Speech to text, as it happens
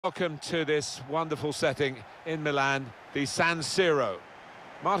Welcome to this wonderful setting in Milan, the San Siro.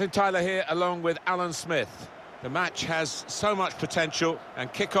 Martin Tyler here along with Alan Smith. The match has so much potential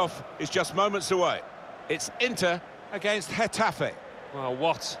and kickoff is just moments away. It's Inter against Getafe. Well,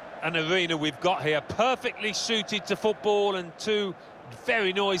 what an arena we've got here. Perfectly suited to football and two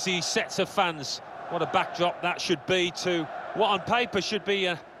very noisy sets of fans. What a backdrop that should be to what on paper should be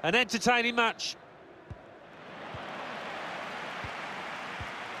an entertaining match.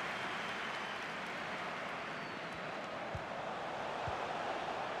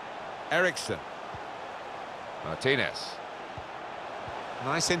 Eriksen. Martinez.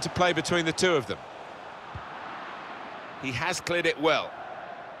 Nice interplay between the two of them. He has cleared it well.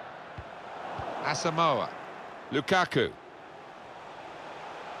 Asamoah. Lukaku.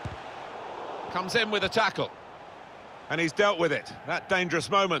 Comes in with a tackle. And he's dealt with it. That dangerous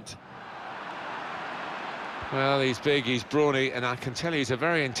moment. Well, he's big, he's brawny, and I can tell you he's a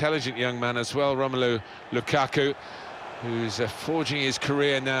very intelligent young man as well, Romelu Lukaku, who's forging his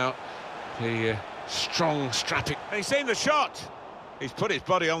career now. The strong, strapping... He's seen the shot. He's put his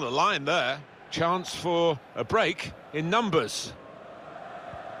body on the line there. Chance for a break in numbers.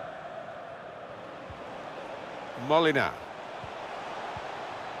 Molina.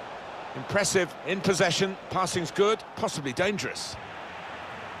 Impressive in possession. Passing's good, possibly dangerous.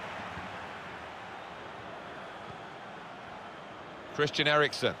 Christian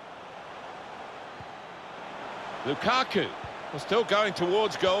Eriksen. Lukaku. Well, still going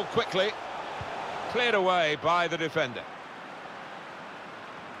towards goal quickly. Cleared away by the defender.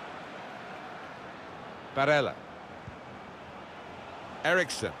 Barella.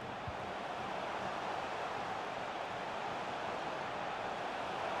 Eriksen.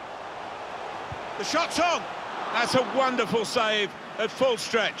 The shot's on! That's a wonderful save at full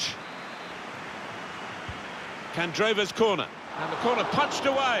stretch. Candreva's corner. And the corner punched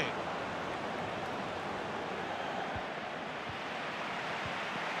away.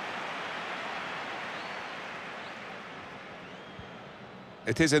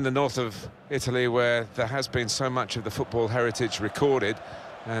 It is in the north of Italy where there has been so much of the football heritage recorded,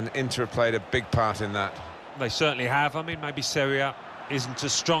 and Inter have played a big part in that. They certainly have. I mean, maybe Serie A isn't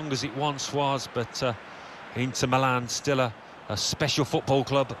as strong as it once was, but Inter Milan still a special football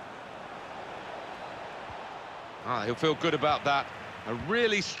club. He'll feel good about that. A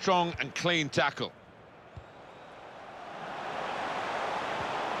really strong and clean tackle.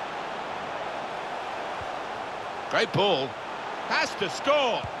 Great ball. Has to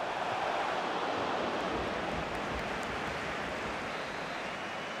score.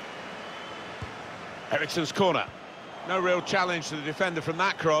 Eriksen's corner. No real challenge to the defender from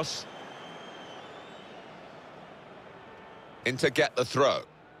that cross. Inter get the throw.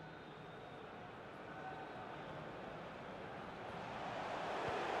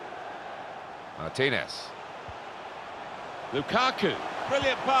 Martinez. Lukaku.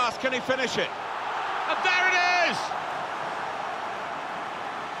 Brilliant pass. Can he finish it? And there it is!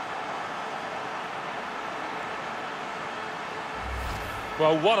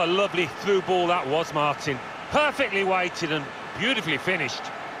 Well, what a lovely through ball that was, Martin. Perfectly weighted and beautifully finished.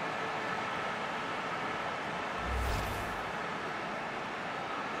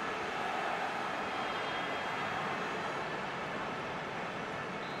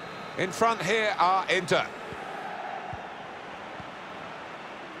 In front here are Inter.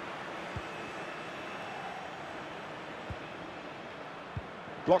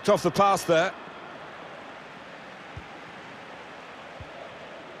 Blocked off the pass there.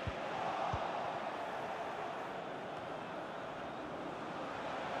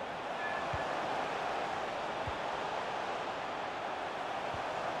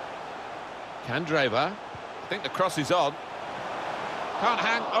 Candreva. I think the cross is on. Can't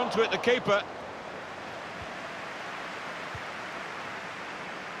hang onto it, the keeper.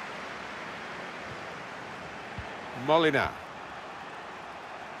 Molina.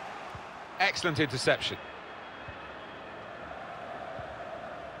 Excellent interception.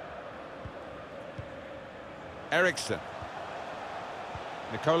 Eriksen.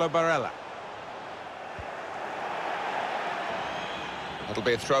 Nicola Barella. That'll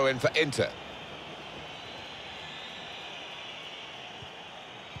be a throw-in for Inter.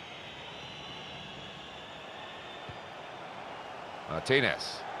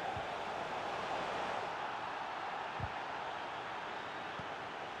 Martinez.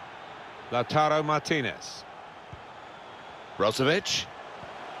 Lautaro Martinez. Brozovic.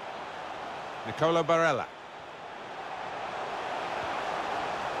 Nicola Barella.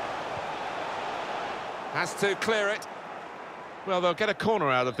 Has to clear it. Well, they'll get a corner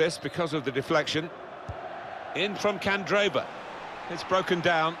out of this because of the deflection. In from Candreva. It's broken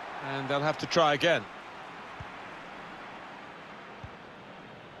down, and they'll have to try again.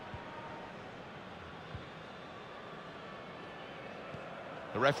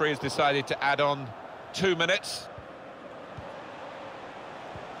 The referee has decided to add on 2 minutes.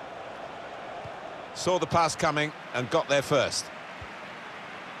 Saw the pass coming and got there first.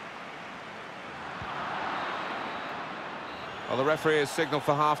 Well, the referee has signalled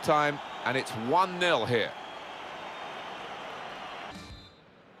for half-time, and it's 1-0 here.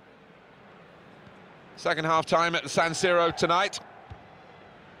 Second half-time at the San Siro tonight.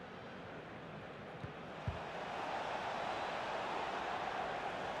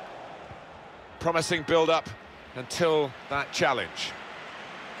 Promising build-up until that challenge.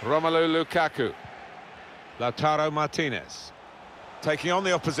 Romelu Lukaku. Lautaro Martinez. Taking on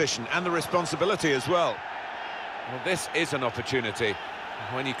the opposition and the responsibility as well. Well, this is an opportunity.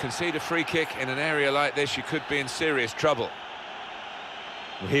 When you concede a free kick in an area like this, you could be in serious trouble.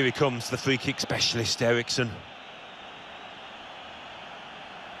 Well, here he comes, the free kick specialist, Eriksson.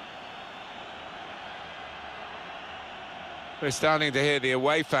 We're starting to hear the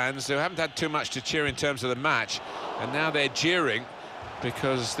away fans who haven't had too much to cheer in terms of the match, and now they're jeering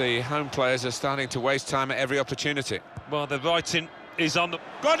because the home players are starting to waste time at every opportunity. Well, the writing is on the...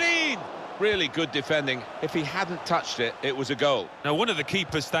 Got in! Really good defending. If he hadn't touched it, it was a goal. Now, one of the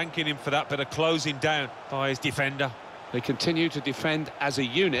keepers thanking him for that bit of closing down by his defender. They continue to defend as a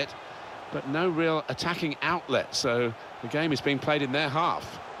unit, but no real attacking outlet, so the game is being played in their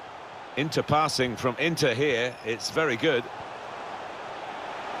half. Inter passing from Inter here, it's very good.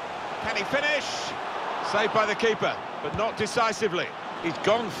 Can he finish? Saved by the keeper, but not decisively. He's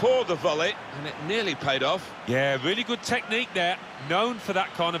gone for the volley, and it nearly paid off. Yeah, really good technique there, known for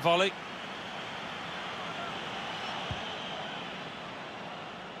that kind of volley.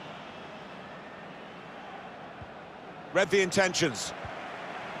 Read the intentions.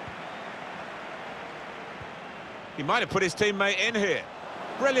 He might have put his teammate in here.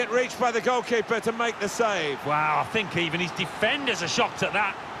 Brilliant reach by the goalkeeper to make the save. Wow, I think even his defenders are shocked at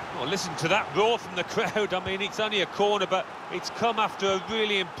that. Well, listen to that roar from the crowd. I mean, it's only a corner, but it's come after a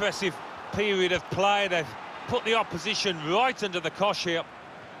really impressive period of play. They've put the opposition right under the cosh here.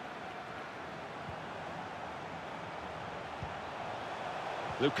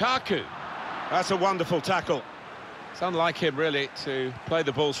 Lukaku. That's a wonderful tackle. It's unlike him, really, to play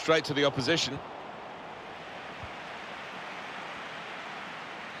the ball straight to the opposition.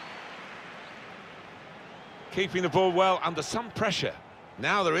 Keeping the ball well under some pressure.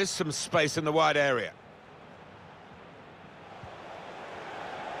 Now there is some space in the wide area.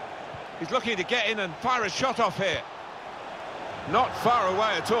 He's looking to get in and fire a shot off here. Not far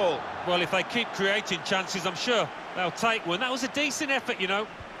away at all. Well, if they keep creating chances, I'm sure they'll take one. That was a decent effort, you know.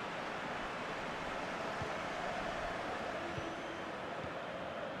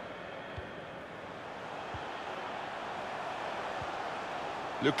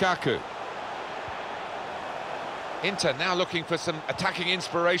 Lukaku. Inter now looking for some attacking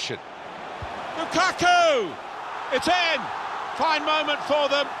inspiration. Lukaku! It's in! Fine moment for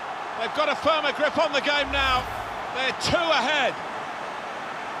them. They've got a firmer grip on the game now. They're 2 ahead.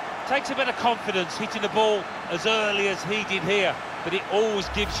 Takes a bit of confidence hitting the ball as early as he did here, but it always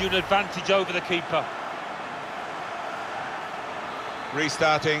gives you an advantage over the keeper.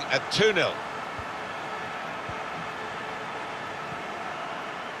 Restarting at 2-0.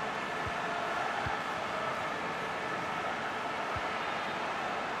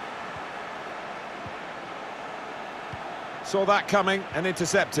 Saw that coming and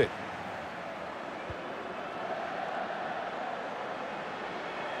intercepted.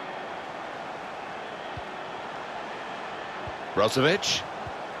 Brozovic.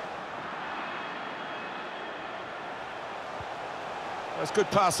 That's good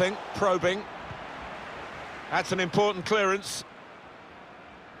passing, probing. That's an important clearance.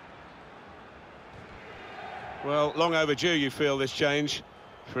 Well, long overdue, you feel, this change.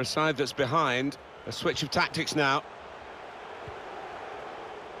 For a side that's behind, a switch of tactics now.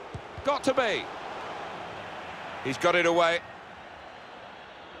 Got to be. He's got it away.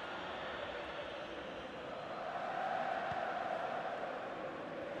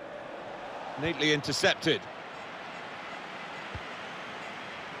 Neatly intercepted.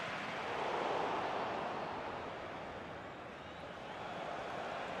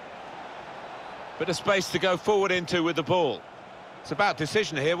 Bit of space to go forward into with the ball. It's about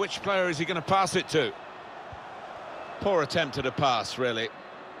decision here. Which player is he going to pass it to? Poor attempt at a pass, really.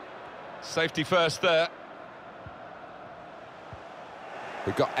 Safety first there.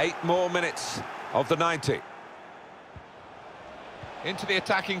 We've got 8 more minutes of the 90. Into the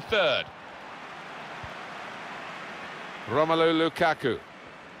attacking third. Romelu Lukaku.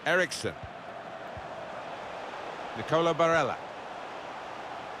 Eriksson. Nicola Barella.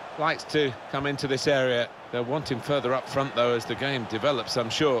 Likes to come into this area. They'll want him further up front, though, as the game develops, I'm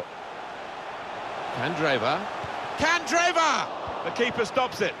sure. Candreva. Candreva! The keeper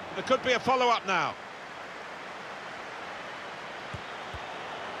stops it. There could be a follow-up now.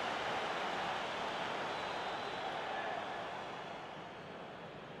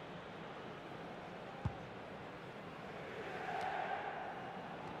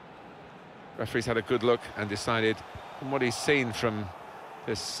 Referee's had a good look and decided, from what he's seen from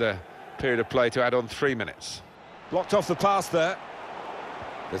this period of play, to add on 3 minutes. Blocked off the pass there.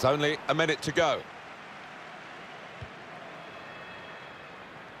 There's only a minute to go.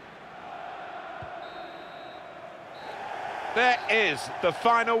 There is the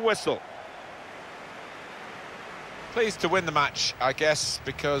final whistle. Pleased to win the match, I guess,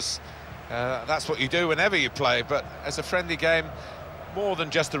 because that's what you do whenever you play, but as a friendly game, more than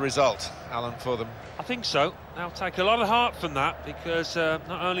just a result, Alan, for them. I think so. They'll take a lot of heart from that, because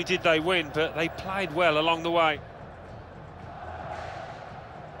not only did they win, but they played well along the way.